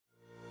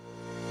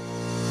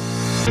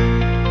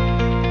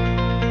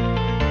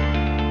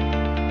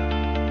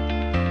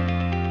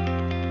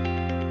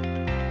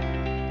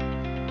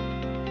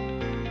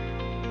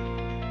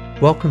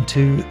Welcome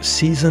to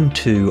Season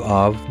 2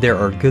 of There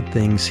Are Good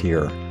Things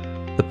Here,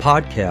 the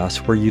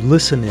podcast where you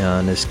listen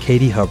in as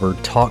Katie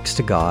Hubbard talks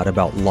to God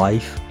about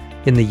life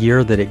in the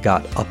year that it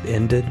got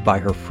upended by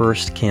her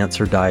first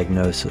cancer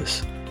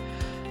diagnosis.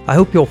 I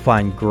hope you'll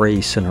find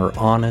grace in her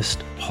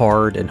honest,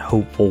 hard, and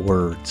hopeful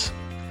words.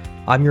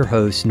 I'm your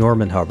host,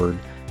 Norman Hubbard,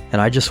 and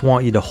I just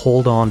want you to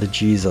hold on to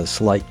Jesus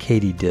like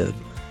Katie did.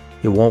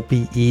 It won't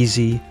be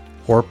easy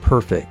or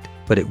perfect,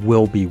 but it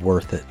will be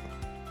worth it.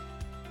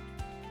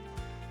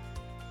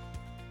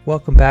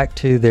 Welcome back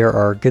to There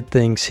Are Good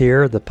Things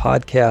Here, the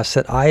podcast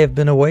that I have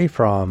been away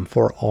from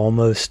for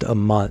almost a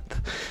month.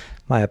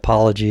 My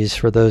apologies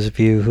for those of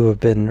you who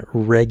have been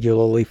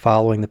regularly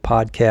following the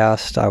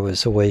podcast. I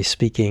was away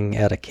speaking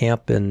at a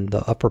camp in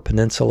the Upper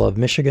Peninsula of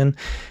Michigan,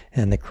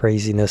 and the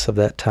craziness of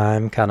that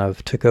time kind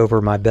of took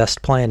over my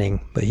best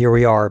planning. But here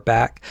we are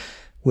back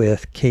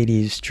with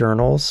Katie's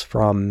journals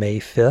from May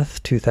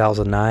 5th,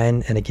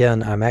 2009. And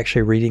again, I'm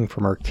actually reading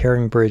from her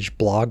CaringBridge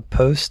blog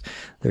post.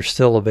 They're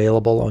still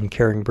available on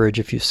CaringBridge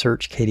if you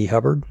search Katie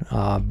Hubbard.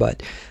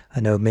 But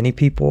I know many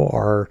people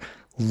are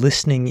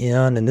listening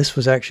in, and this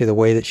was actually the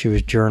way that she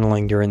was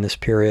journaling during this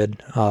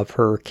period of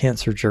her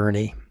cancer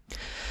journey.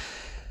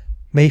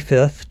 May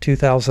 5th,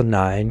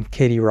 2009,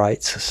 Katie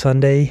writes,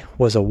 Sunday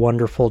was a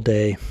wonderful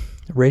day.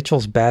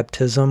 Rachel's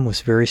baptism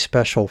was very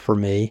special for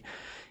me.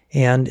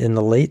 And in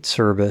the late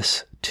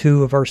service,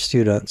 2 of our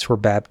students were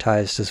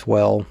baptized as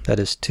well. That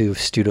is 2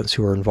 students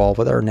who are involved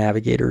with our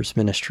Navigators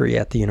ministry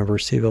at the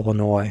University of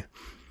Illinois.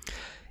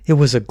 It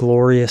was a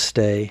glorious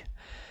day.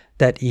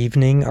 That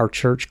evening, our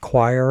church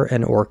choir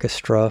and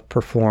orchestra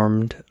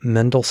performed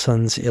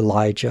Mendelssohn's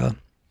Elijah.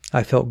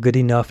 I felt good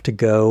enough to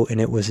go,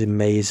 and it was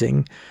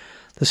amazing.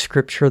 The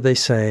scripture they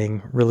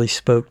sang really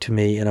spoke to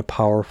me in a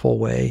powerful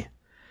way.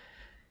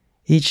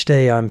 Each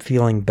day I'm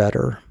feeling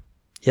better.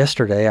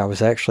 Yesterday, I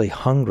was actually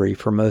hungry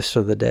for most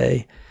of the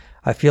day.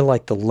 I feel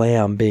like the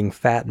lamb being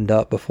fattened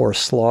up before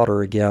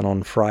slaughter again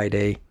on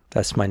Friday.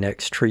 That's my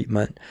next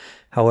treatment.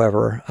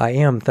 However, I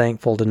am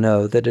thankful to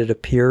know that it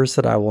appears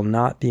that I will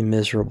not be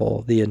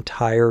miserable the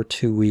entire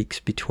 2 weeks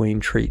between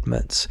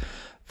treatments.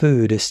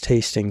 Food is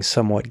tasting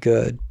somewhat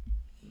good.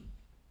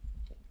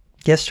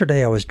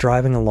 Yesterday, I was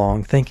driving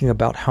along thinking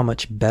about how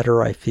much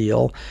better I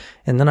feel,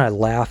 and then I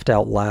laughed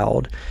out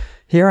loud.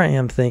 Here I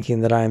am thinking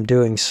that I am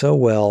doing so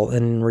well,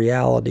 and in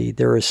reality,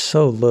 there is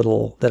so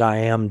little that I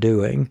am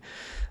doing.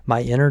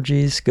 My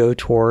energies go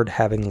toward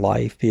having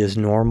life be as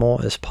normal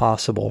as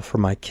possible for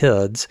my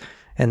kids,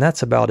 and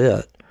that's about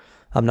it.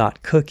 I'm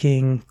not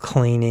cooking,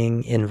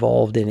 cleaning,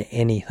 involved in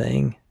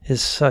anything.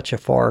 It's such a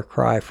far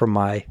cry from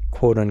my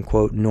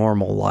quote-unquote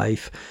normal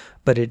life,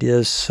 but it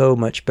is so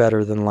much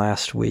better than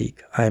last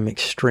week. I am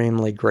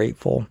extremely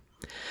grateful.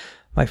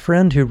 My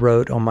friend who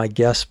wrote on my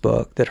guest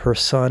book that her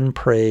son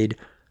prayed,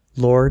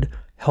 Lord,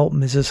 help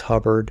Mrs.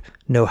 Hubbard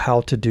know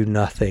how to do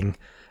nothing,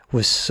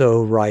 was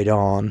so right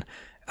on.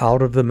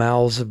 Out of the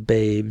mouths of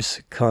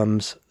babes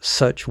comes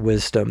such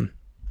wisdom.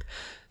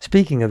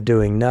 Speaking of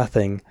doing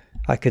nothing,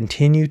 I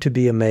continue to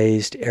be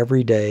amazed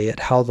every day at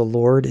how the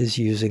Lord is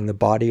using the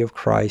body of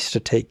Christ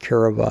to take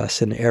care of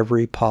us in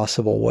every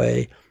possible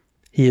way.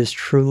 He is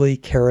truly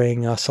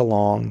carrying us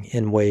along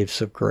in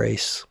waves of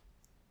grace.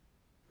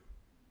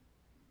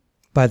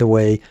 By the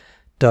way,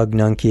 Doug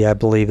Nunke, I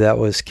believe that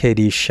was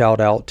Katie's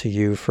shout out to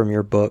you from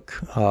your book,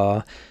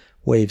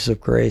 Waves of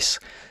Grace.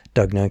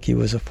 Doug Nunke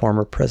was a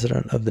former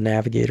president of the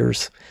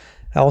Navigators.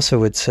 I also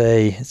would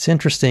say it's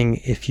interesting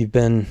if you've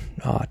been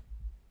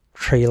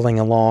trailing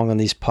along on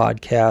these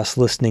podcasts,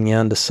 listening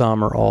in to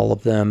some or all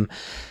of them,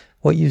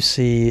 what you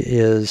see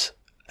is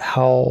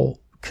how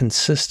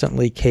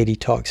consistently Katie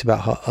talks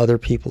about how other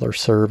people are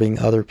serving,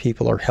 other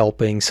people are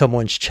helping.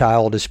 Someone's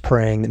child is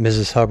praying that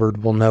Mrs.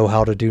 Hubbard will know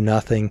how to do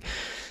nothing.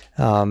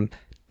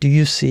 Do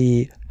you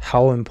see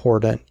how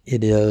important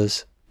it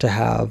is to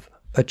have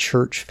a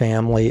church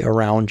family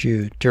around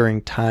you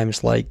during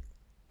times like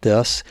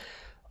this,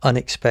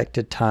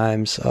 unexpected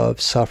times of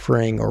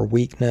suffering or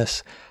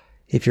weakness?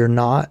 If you're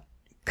not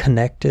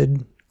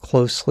connected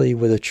closely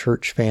with a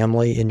church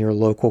family in your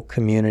local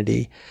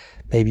community,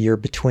 maybe you're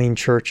between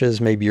churches,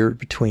 maybe you're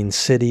between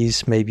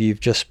cities, maybe you've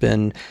just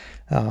been,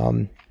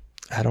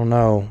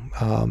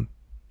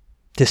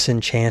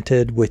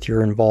 disenchanted with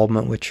your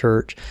involvement with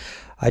church,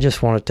 I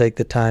just want to take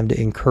the time to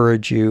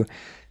encourage you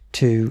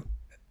to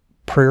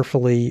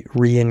prayerfully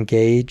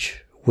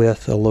re-engage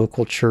with a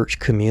local church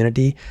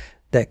community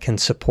that can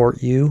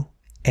support you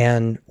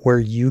and where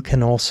you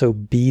can also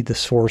be the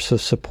source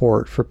of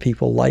support for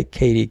people like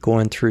Katie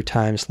going through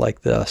times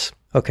like this.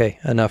 Okay,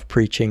 enough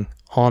preaching.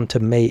 On to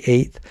May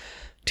 8th,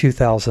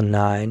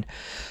 2009,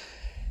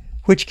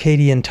 which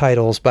Katie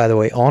entitles, by the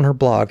way, on her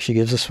blog, she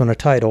gives this one a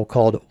title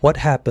called What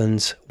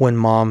Happens When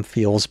Mom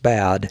Feels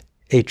Bad?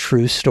 A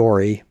True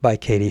Story by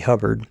Katie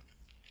Hubbard.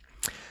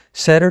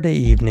 Saturday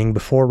evening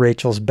before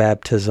Rachel's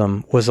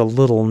baptism was a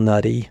little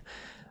nutty.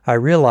 I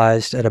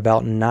realized at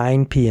about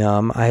 9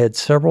 p.m. I had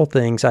several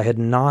things I had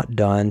not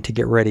done to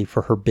get ready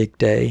for her big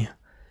day.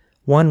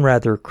 One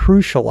rather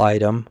crucial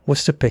item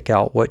was to pick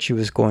out what she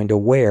was going to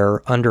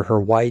wear under her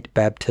white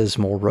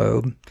baptismal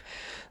robe.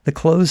 The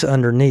clothes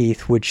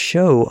underneath would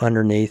show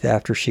underneath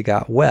after she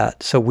got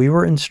wet, so we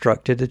were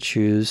instructed to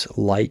choose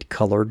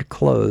light-colored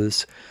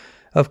clothes.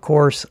 Of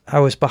course, I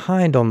was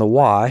behind on the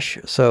wash,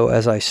 so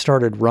as I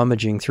started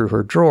rummaging through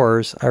her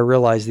drawers, I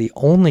realized the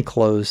only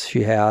clothes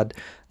she had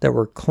that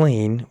were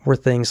clean were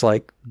things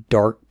like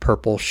dark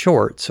purple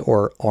shorts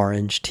or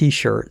orange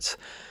t-shirts.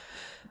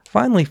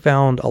 Finally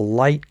found a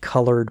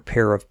light-colored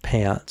pair of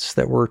pants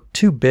that were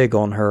too big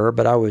on her,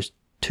 but I was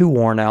too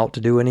worn out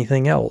to do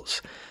anything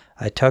else.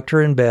 I tucked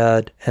her in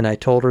bed, and I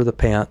told her the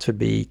pants would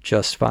be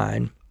just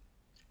fine.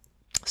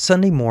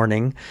 Sunday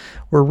morning,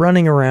 we're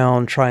running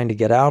around trying to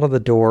get out of the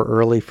door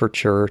early for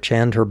church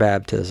and her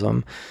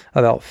baptism.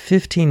 About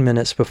 15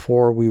 minutes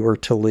before we were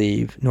to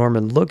leave,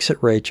 Norman looks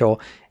at Rachel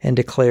and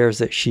declares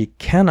that she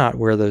cannot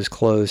wear those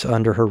clothes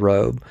under her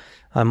robe.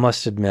 I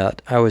must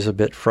admit, I was a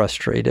bit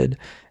frustrated,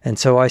 and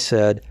so I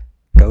said,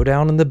 "Go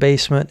down in the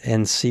basement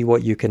and see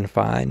what you can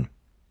find."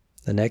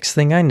 The next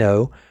thing I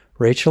know,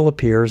 Rachel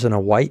appears in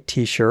a white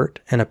t-shirt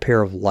and a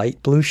pair of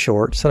light blue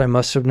shorts that I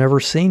must have never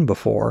seen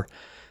before.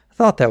 I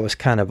thought that was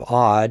kind of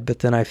odd, but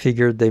then I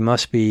figured they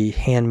must be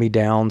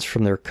hand-me-downs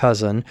from their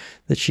cousin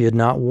that she had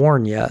not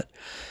worn yet.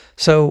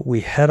 So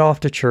we head off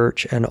to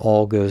church and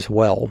all goes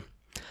well.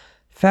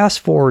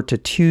 Fast forward to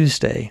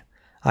Tuesday.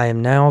 I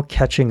am now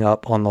catching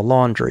up on the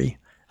laundry.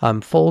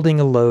 I'm folding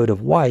a load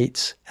of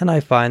whites, and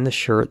I find the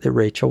shirt that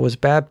Rachel was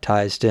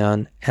baptized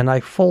in, and I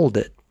fold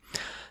it.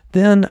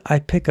 Then I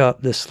pick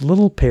up this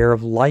little pair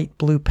of light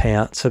blue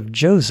pants of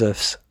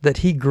Joseph's that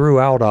he grew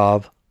out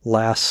of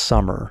last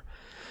summer.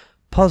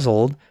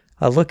 Puzzled,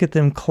 I look at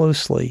them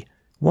closely,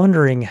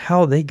 wondering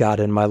how they got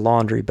in my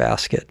laundry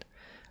basket.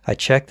 I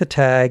check the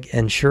tag,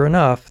 and sure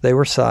enough, they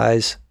were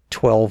size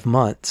 12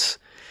 months.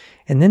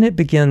 And then it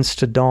begins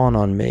to dawn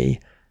on me.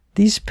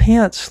 These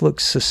pants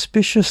look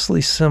suspiciously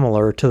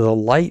similar to the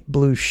light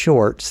blue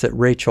shorts that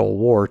Rachel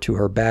wore to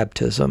her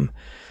baptism.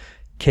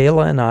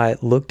 Kayla and I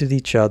looked at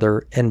each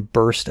other and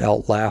burst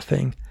out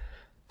laughing.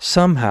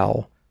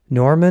 Somehow,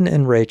 Norman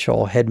and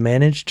Rachel had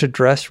managed to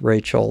dress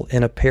Rachel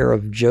in a pair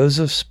of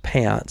Joseph's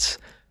pants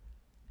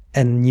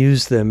and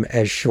use them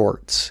as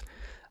shorts.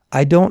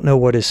 I don't know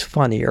what is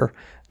funnier,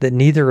 that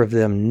neither of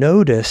them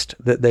noticed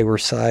that they were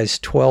size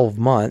 12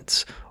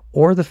 months,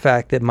 or the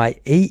fact that my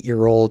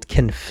 8-year-old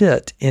can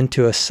fit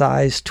into a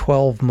size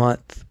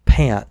 12-month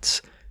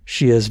pants.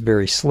 She is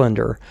very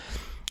slender.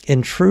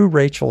 In true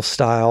Rachel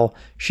style,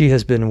 she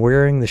has been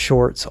wearing the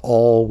shorts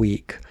all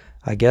week.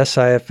 I guess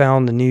I have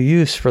found a new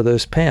use for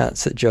those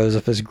pants that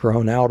Joseph has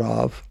grown out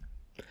of.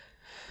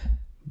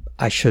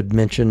 I should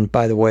mention,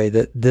 by the way,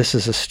 that this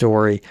is a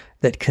story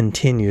that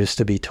continues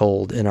to be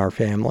told in our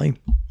family.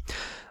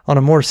 On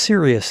a more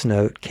serious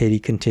note, Katie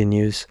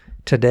continues,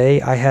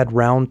 today I had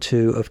round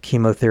 2 of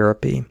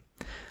chemotherapy.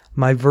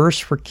 My verse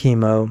for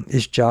chemo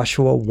is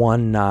Joshua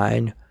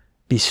 1:9.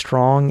 Be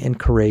strong and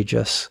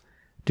courageous.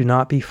 Do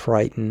not be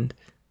frightened.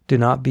 Do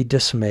not be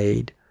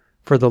dismayed,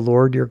 for the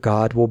Lord your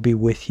God will be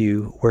with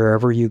you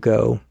wherever you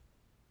go.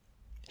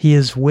 He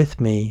is with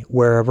me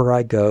wherever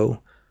I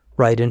go,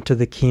 right into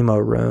the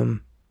chemo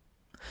room.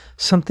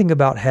 Something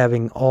about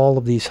having all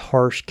of these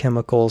harsh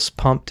chemicals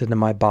pumped into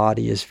my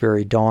body is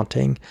very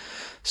daunting.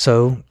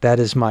 So that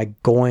is my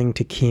going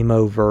to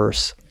chemo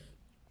verse.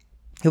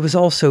 It was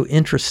also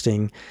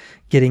interesting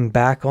getting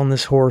back on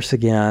this horse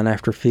again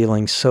after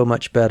feeling so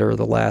much better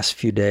the last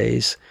few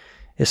days.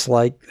 It's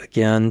like,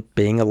 again,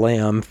 being a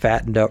lamb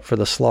fattened up for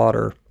the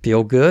slaughter.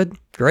 Feel good?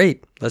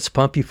 Great. Let's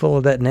pump you full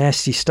of that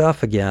nasty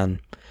stuff again.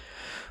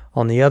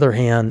 On the other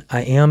hand,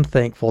 I am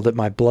thankful that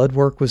my blood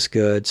work was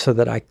good so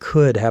that I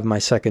could have my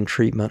second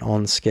treatment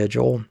on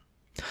schedule.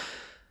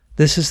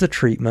 This is the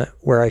treatment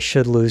where I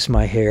should lose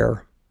my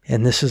hair,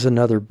 and this is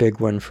another big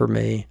one for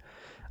me.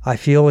 I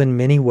feel in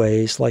many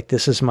ways like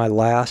this is my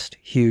last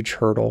huge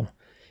hurdle.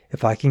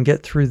 If I can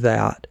get through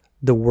that,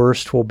 the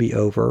worst will be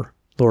over,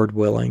 Lord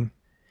willing.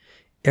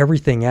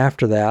 Everything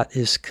after that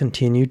is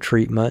continued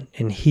treatment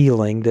and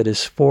healing that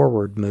is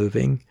forward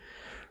moving.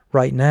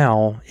 Right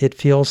now, it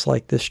feels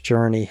like this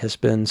journey has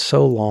been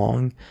so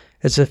long,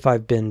 as if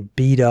I've been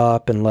beat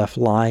up and left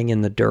lying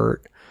in the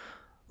dirt.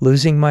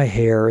 Losing my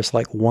hair is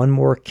like one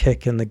more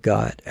kick in the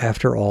gut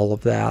after all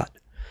of that.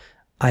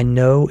 I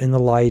know in the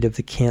light of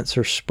the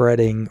cancer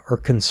spreading or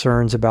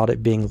concerns about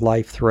it being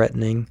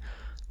life-threatening,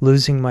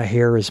 losing my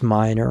hair is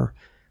minor,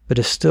 but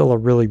is still a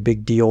really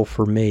big deal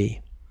for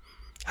me.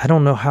 I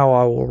don't know how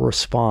I will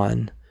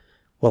respond.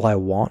 Will I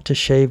want to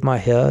shave my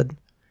head?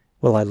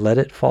 Will I let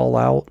it fall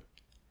out?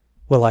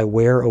 Will I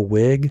wear a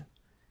wig?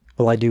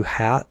 Will I do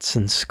hats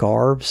and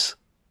scarves?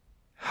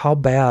 How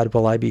bad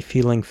will I be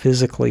feeling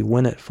physically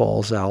when it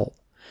falls out?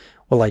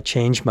 Will I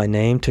change my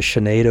name to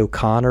Sinead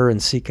O'Connor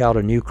and seek out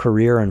a new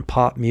career in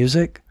pop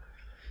music?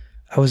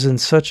 I was in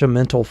such a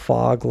mental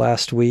fog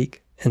last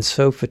week and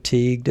so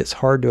fatigued it's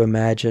hard to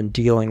imagine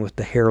dealing with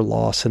the hair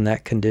loss in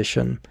that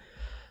condition.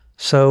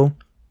 So,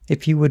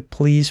 if you would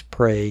please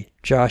pray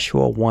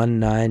Joshua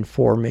 1:9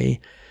 for me,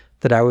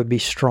 that I would be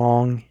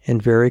strong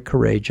and very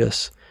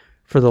courageous,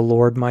 for the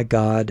Lord my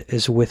God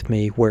is with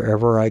me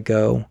wherever I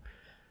go.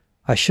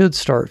 I should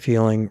start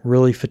feeling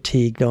really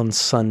fatigued on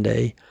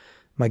Sunday.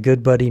 My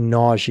good buddy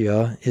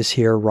Nausea is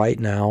here right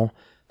now,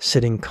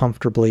 sitting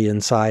comfortably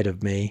inside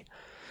of me.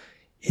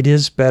 It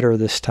is better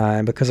this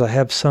time because I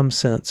have some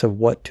sense of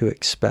what to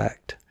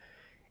expect.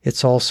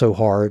 It's also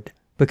hard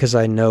because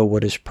I know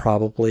what is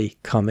probably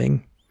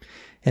coming.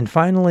 And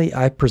finally,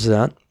 I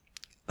present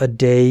a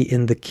day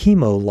in the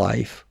chemo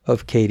life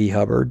of Katie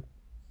Hubbard.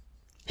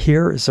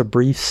 Here is a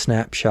brief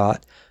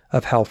snapshot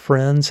of how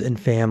friends and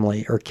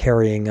family are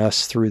carrying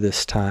us through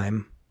this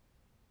time.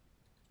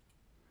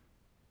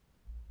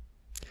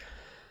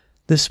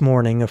 This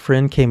morning, a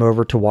friend came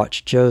over to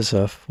watch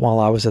Joseph while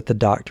I was at the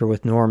doctor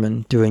with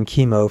Norman doing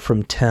chemo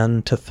from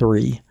 10 to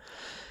 3.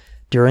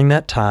 During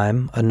that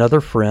time,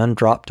 another friend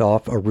dropped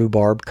off a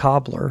rhubarb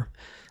cobbler.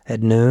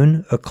 At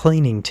noon, a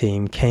cleaning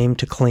team came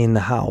to clean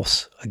the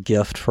house, a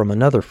gift from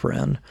another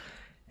friend.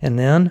 And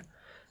then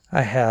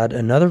I had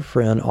another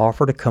friend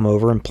offer to come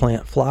over and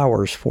plant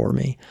flowers for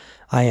me.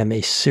 I am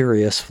a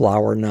serious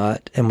flower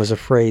nut and was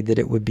afraid that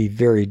it would be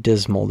very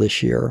dismal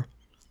this year.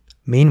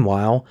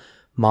 Meanwhile,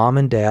 Mom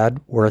and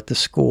Dad were at the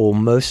school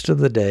most of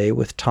the day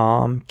with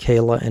Tom,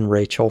 Kayla, and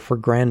Rachel for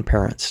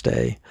Grandparents'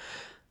 Day.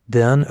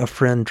 Then a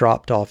friend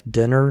dropped off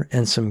dinner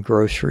and some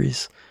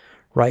groceries.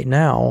 Right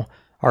now,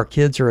 our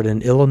kids are at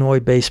an Illinois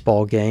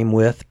baseball game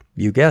with,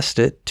 you guessed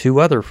it, 2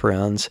 other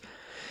friends.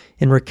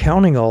 In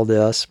recounting all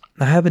this,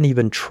 I haven't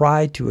even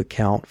tried to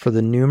account for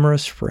the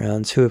numerous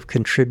friends who have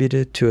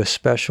contributed to a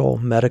special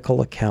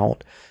medical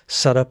account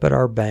set up at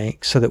our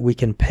bank so that we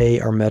can pay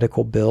our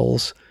medical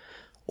bills,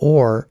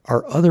 or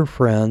our other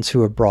friends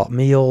who have brought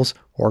meals,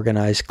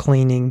 organized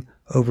cleaning,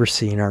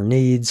 overseen our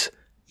needs,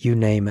 you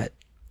name it.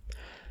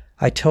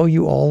 I tell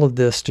you all of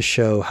this to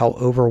show how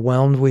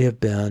overwhelmed we have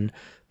been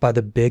by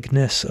the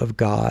bigness of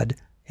God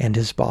and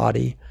His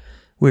body.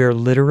 We are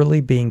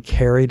literally being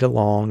carried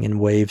along in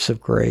waves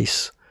of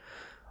grace.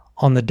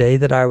 On the day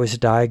that I was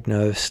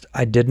diagnosed,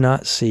 I did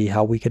not see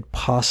how we could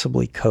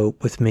possibly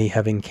cope with me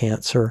having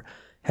cancer,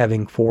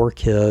 having 4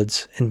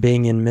 kids, and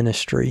being in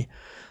ministry.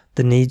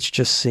 The needs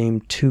just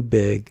seemed too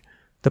big,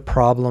 the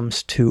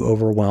problems too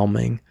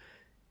overwhelming.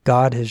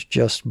 God has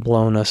just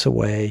blown us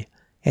away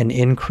and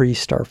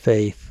increased our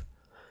faith.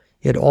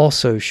 It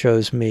also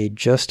shows me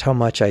just how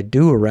much I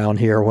do around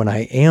here when I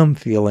am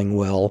feeling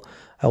well.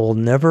 I will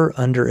never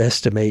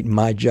underestimate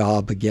my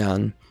job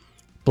again.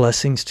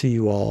 Blessings to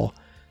you all.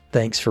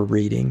 Thanks for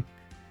reading.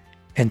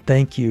 And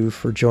thank you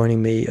for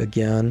joining me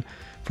again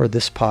for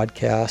this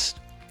podcast.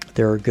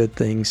 There are good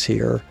things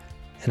here.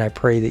 And I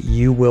pray that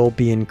you will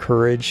be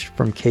encouraged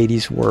from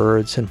Katie's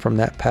words and from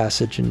that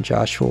passage in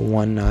Joshua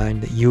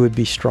 1:9, that you would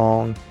be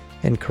strong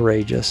and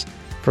courageous,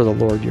 for the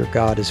Lord your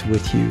God is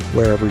with you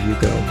wherever you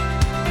go.